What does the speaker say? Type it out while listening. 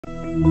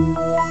You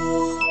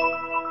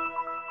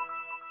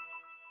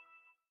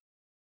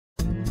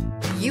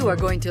are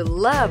going to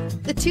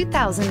love the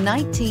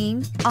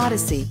 2019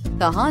 Odyssey.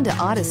 The Honda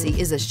Odyssey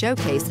is a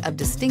showcase of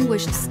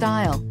distinguished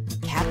style,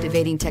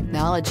 captivating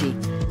technology,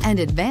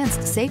 and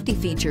advanced safety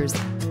features.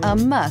 A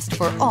must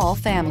for all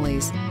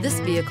families.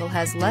 This vehicle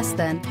has less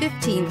than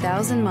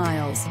 15,000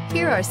 miles.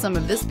 Here are some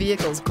of this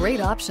vehicle's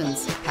great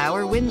options: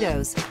 power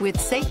windows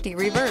with safety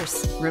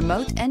reverse,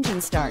 remote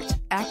engine start,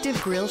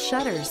 active grille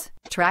shutters,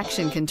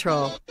 traction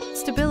control,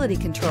 stability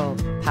control,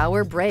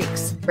 power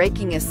brakes,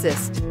 braking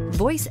assist,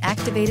 voice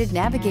activated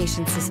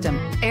navigation system,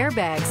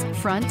 airbags,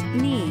 front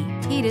knee,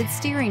 heated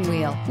steering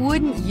wheel.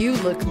 Wouldn't you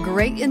look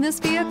great in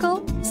this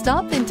vehicle?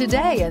 Stop in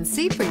today and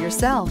see for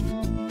yourself.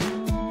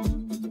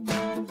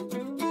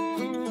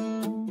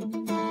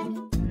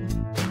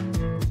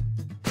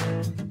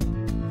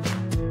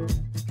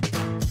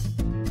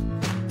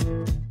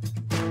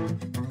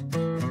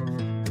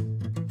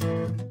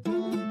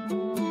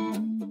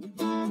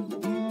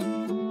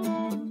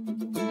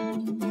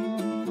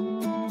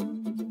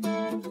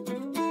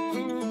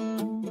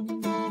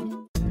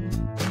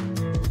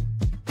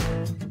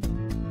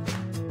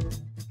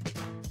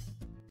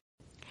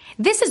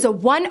 This is a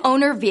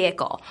one-owner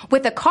vehicle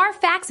with a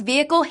CARFAX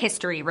Vehicle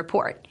History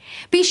Report.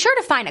 Be sure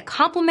to find a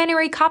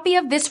complimentary copy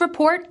of this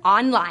report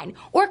online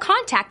or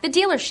contact the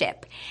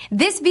dealership.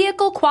 This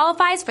vehicle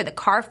qualifies for the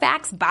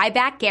CARFAX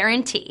Buyback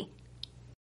Guarantee.